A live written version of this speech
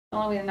The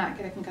only way to not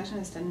get a concussion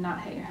is to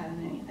not hit your head on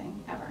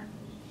anything, ever.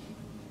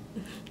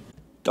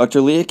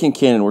 Dr. Leah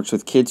Concannon works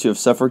with kids who have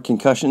suffered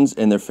concussions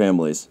and their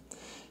families.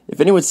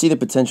 If anyone see the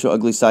potential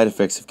ugly side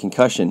effects of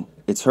concussion,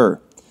 it's her.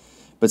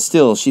 But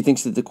still, she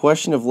thinks that the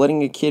question of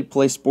letting a kid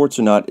play sports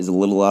or not is a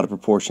little out of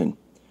proportion.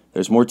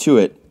 There's more to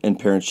it, and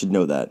parents should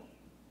know that.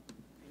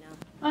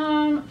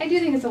 I do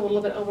think it's a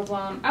little bit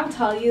overblown. I'll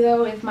tell you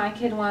though, if my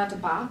kid wanted to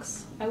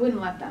box, I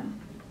wouldn't let them.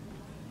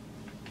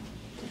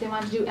 If they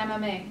wanted to do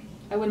MMA,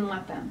 I wouldn't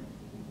let them.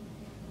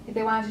 If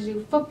they wanted to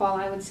do football,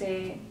 I would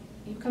say,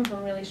 you come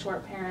from really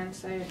short parents,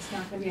 so it's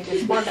not going to be a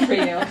good sport for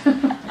you.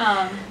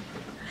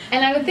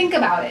 And I would think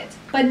about it,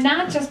 but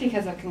not just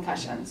because of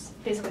concussions,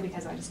 basically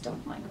because I just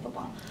don't like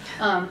football.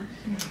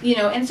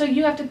 And so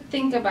you have to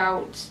think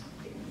about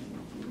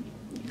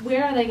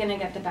where are they going to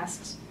get the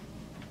best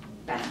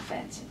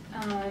benefit.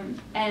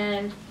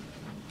 And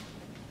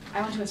I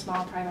went to a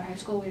small private high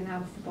school. We didn't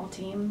have a football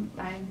team.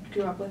 I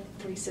grew up with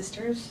 3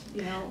 sisters.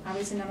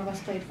 Obviously none of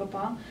us played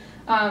football.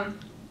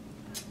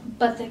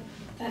 But the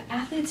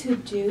athletes who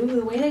do,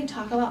 the way they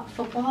talk about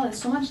football is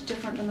so much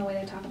different than the way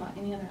they talk about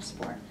any other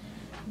sport.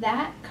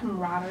 That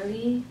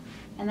camaraderie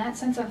and that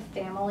sense of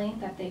family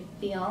that they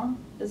feel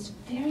is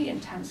very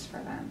intense for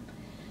them.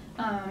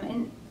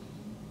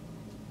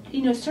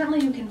 Certainly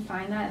you can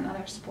find that in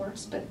other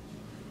sports, but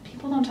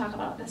people don't talk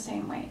about it the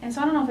same way. And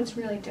so I don't know if it's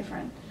really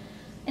different.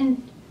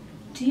 And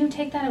do you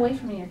take that away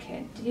from your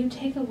kid? Do you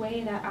take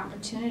away that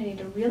opportunity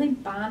to really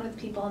bond with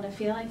people and to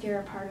feel like you're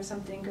a part of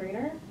something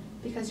greater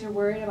because you're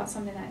worried about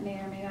something that may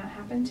or may not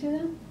happen to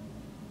them?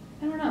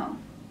 I don't know.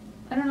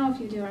 I don't know if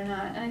you do or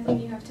not. And I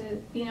think you have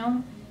to,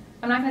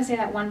 I'm not going to say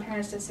that one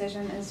parent's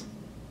decision is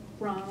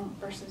wrong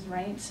versus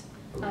right.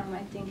 I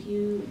think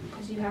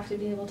because you have to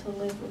be able to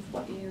live with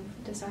what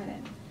you've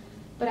decided.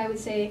 But I would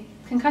say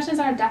concussions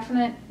are a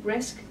definite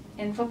risk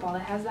in football.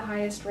 It has the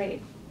highest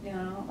rate,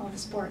 of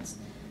sports.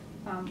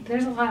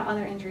 There's a lot of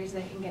other injuries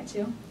they can get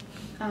to,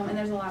 and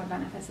there's a lot of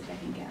benefits that they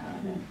can get out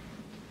of it.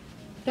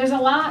 There's a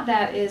lot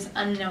that is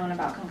unknown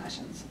about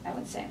concussions, I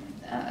would say.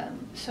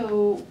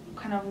 So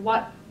kind of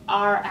what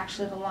are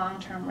actually the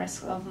long-term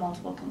risks of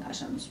multiple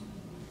concussions?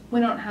 We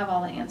don't have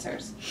all the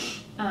answers.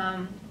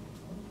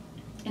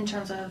 In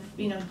terms of,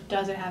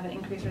 does it have an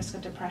increased risk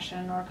of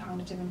depression or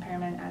cognitive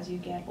impairment as you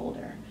get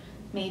older?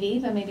 Maybe,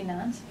 but maybe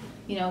not.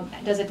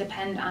 Does it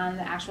depend on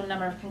the actual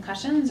number of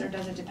concussions, or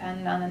does it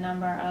depend on the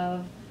number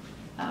of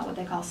what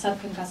they call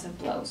subconcussive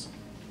blows?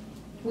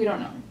 We don't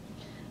know.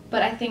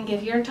 But I think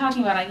if you're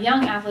talking about a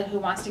young athlete who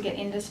wants to get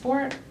into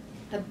sport,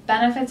 the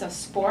benefits of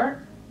sport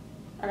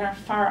are going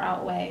to far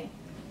outweigh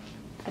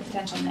the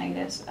potential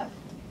negatives of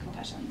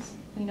concussions.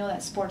 We know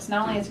that sports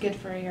not only is good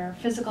for your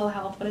physical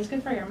health, but it's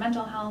good for your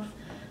mental health,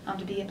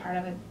 to be a part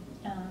of a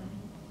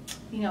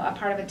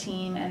part of a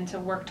team and to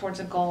work towards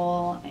a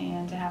goal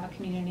and to have a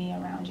community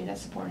around you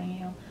that's supporting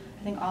you.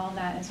 I think all of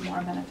that is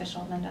more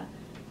beneficial than to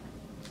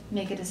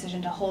make a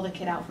decision to hold a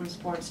kid out from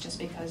sports just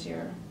because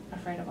you're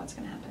afraid of what's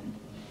going to happen.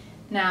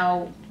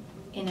 Now,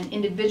 in an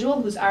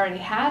individual who's already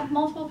had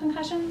multiple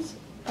concussions,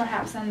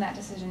 perhaps then that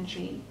decision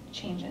tree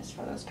changes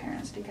for those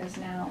parents because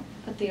now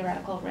the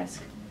theoretical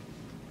risk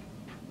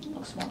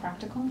looks more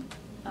practical.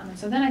 And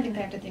so then I think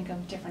they have to think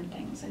of different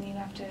things, and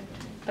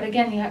but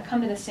again, you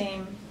come to the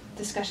same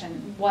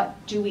discussion. What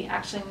do we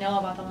actually know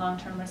about the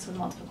long-term risks with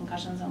multiple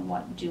concussions, and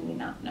what do we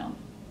not know?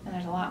 And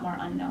there's a lot more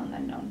unknown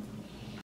than known.